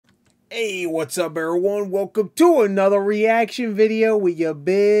Hey, what's up everyone? Welcome to another reaction video with your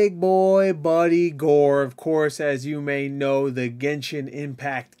big boy buddy Gore. Of course, as you may know, the Genshin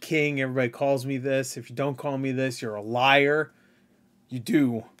Impact King. Everybody calls me this. If you don't call me this, you're a liar. You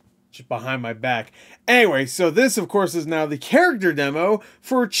do. Just behind my back. Anyway, so this of course is now the character demo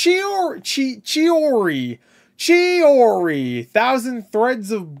for Chiori. 1,000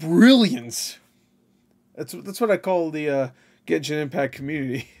 Threads of Brilliance. That's what I call the Genshin Impact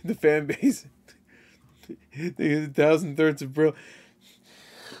community, the fan base. The 1,000 Threads of Brilliance.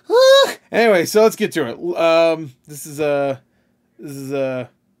 Anyway, so let's get to it. This is I'm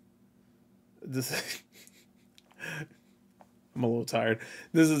a little tired.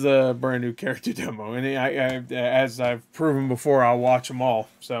 This is a brand new character demo, and I as I've proven before, I'll watch them all.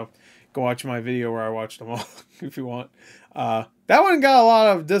 So go watch my video where I watched them all if you want. That one got a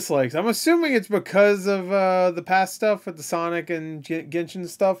lot of dislikes. I'm assuming it's because of the past stuff with the Sonic and Genshin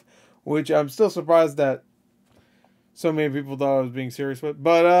stuff, which I'm still surprised that so many people thought I was being serious with.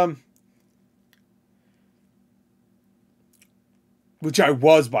 But which I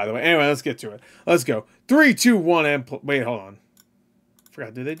was, by the way. Anyway, let's get to it. Let's go. 3, 2, 1, and wait, hold on.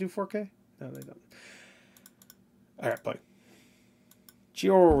 Forgot. Do they do 4K? No, they don't. All right, play.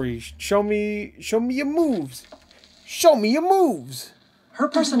 Chiori, show me your moves. Show me your moves. Her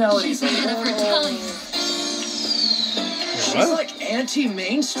personality is She's like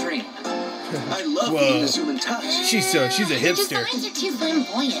anti-mainstream. I love the Zoom and touch. She's a hipster. Designs are too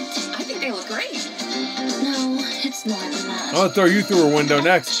flamboyant. I think they look great. No, it's more than that. I'll throw you through a window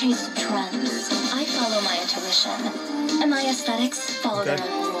next. Chase trends. I follow my intuition. And my aesthetics follow their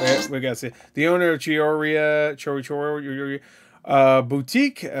own rules. We gotta see. The owner of Chiori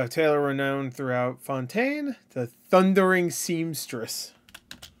boutique, a tailor renowned throughout Fontaine, the thundering seamstress.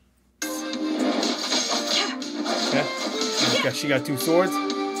 Okay, she got 2 swords.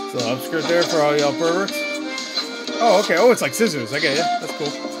 So upskirt there for all y'all perverts. Oh, okay. Oh, it's like scissors. I get it. That's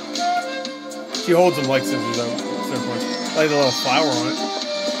cool. She holds them like scissors, though. Like the little flower on it.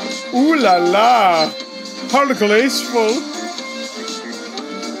 Ooh la la! How graceful!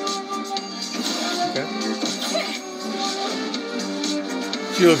 Okay.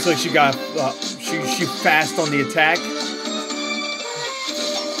 She looks like she got she fast on the attack.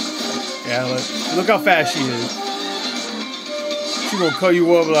 Yeah, look how fast she is. She gonna cut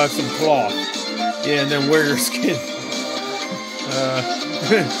you up like some cloth. Yeah, and then wear your skin.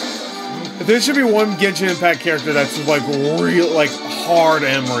 There should be one Genshin Impact character that's like real, like hard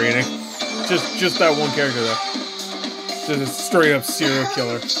M rating. Just that one character though. Just a straight up serial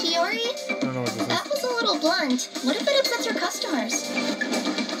killer. Chiori? I don't know what this is. That was a little blunt. What if it upsets your customers?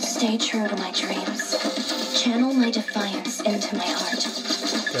 Stay true to my dreams. Channel my defiance into my art.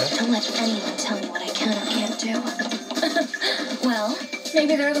 Okay. Don't let anyone tell me what I can or can't do. Well,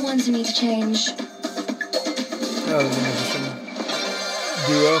 maybe they're the ones who need to change. Oh, there's an interesting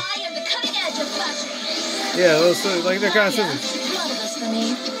duo. I am the cutting edge of fashion. Yeah, those like they're kind of scissors. Model this for me.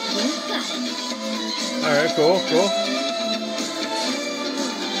 You got it. All right, cool.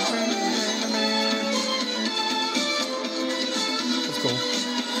 That's cool.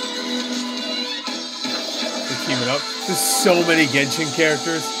 They keep it up. There's so many Genshin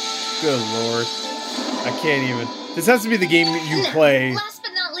characters. Good lord, I can't even. This has to be the game that you play Last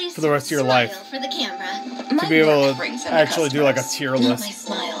but not least, for the rest of your life for the camera. to be able to actually do like a tier Not my list.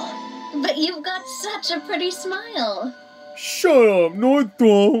 smile. But you've got such a pretty smile. Shut up! No, I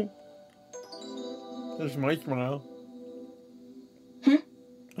don't. There's my smile.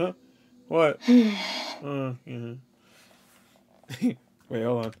 Huh? What? Yeah. Wait,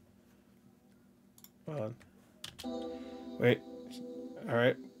 hold on. Wait. All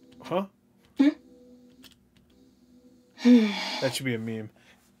right. Huh? That should be a meme.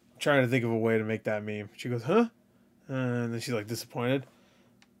 I'm trying to think of a way to make that meme. She goes, huh? And then she's like disappointed.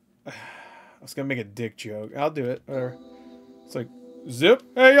 I was gonna make a dick joke. I'll do it. Whatever. It's like, zip.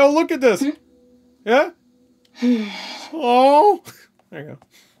 Hey, yo, look at this. Yeah? Oh. There you go.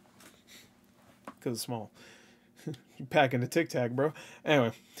 Because it's small. You packing a Tic Tac, bro.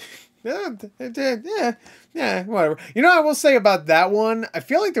 Anyway. Yeah, whatever. You know what I will say about that one? I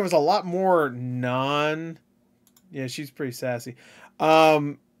feel like there was a lot more yeah, she's pretty sassy.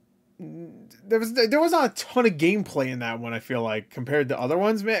 There was not a ton of gameplay in that one, I feel like, compared to other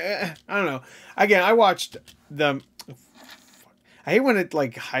ones. I don't know. Again, I watched them. I hate when it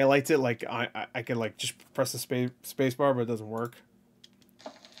like highlights it, like I could like just press the space bar, but it doesn't work.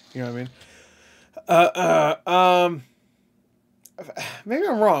 You know what I mean? Maybe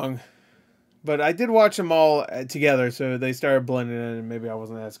I'm wrong, But I did watch them all together, so they started blending in, and maybe I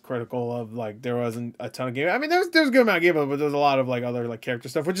wasn't as critical of, like, there wasn't a ton of gameplay. I mean, there's a good amount of gameplay, but there's a lot of, like, other, like, character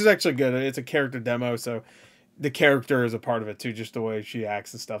stuff, which is actually good. It's a character demo, so the character is a part of it, too, just the way she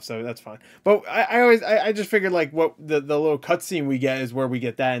acts and stuff, so that's fine. But I just figured, like, what the little cutscene we get is where we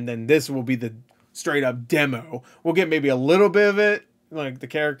get that, and then this will be the straight-up demo. We'll get maybe a little bit of it, like, the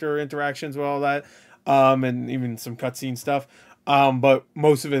character interactions with all that, and even some cutscene stuff. But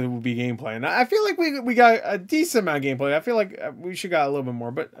most of it will be gameplay, and I feel like we got a decent amount of gameplay. I feel like we should got a little bit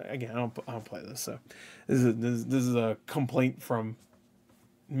more, but again, I don't play this, so this is a complaint from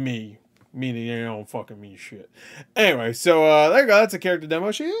me, meaning you don't fucking mean shit. Anyway, so there you go. That's a character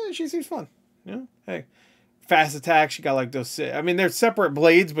demo. She seems fun. You know, hey, fast attack. She got like those. I mean, they're separate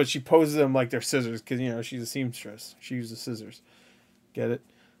blades, but she poses them like they're scissors because, you know, she's a seamstress. She uses scissors. Get it?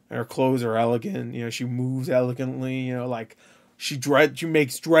 Her clothes are elegant. You know, she moves elegantly. You know, like. She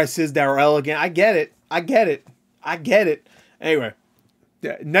makes dresses that are elegant. I get it. Anyway,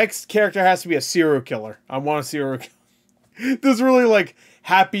 next character has to be a serial killer. I want a serial killer. This really, like,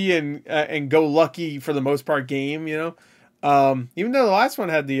 happy and go lucky for the most part game, you know. Even though the last one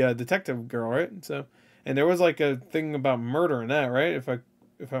had the detective girl, right? So, and there was like a thing about murder in that, right?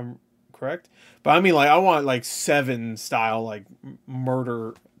 If I'm correct. But I mean, like, I want like 7 style like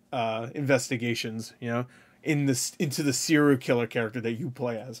murder investigations, you know. Into the serial killer character that you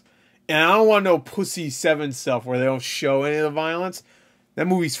play as. And I don't want no pussy 7 stuff where they don't show any of the violence. That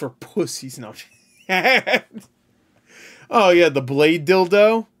movie's for pussies. No. Oh yeah, the blade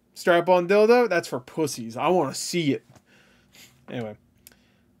dildo, strap-on dildo, that's for pussies. I want to see it. Anyway.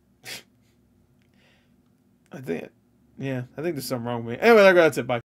 I think there's something wrong with me. Anyway, that's it. Bye.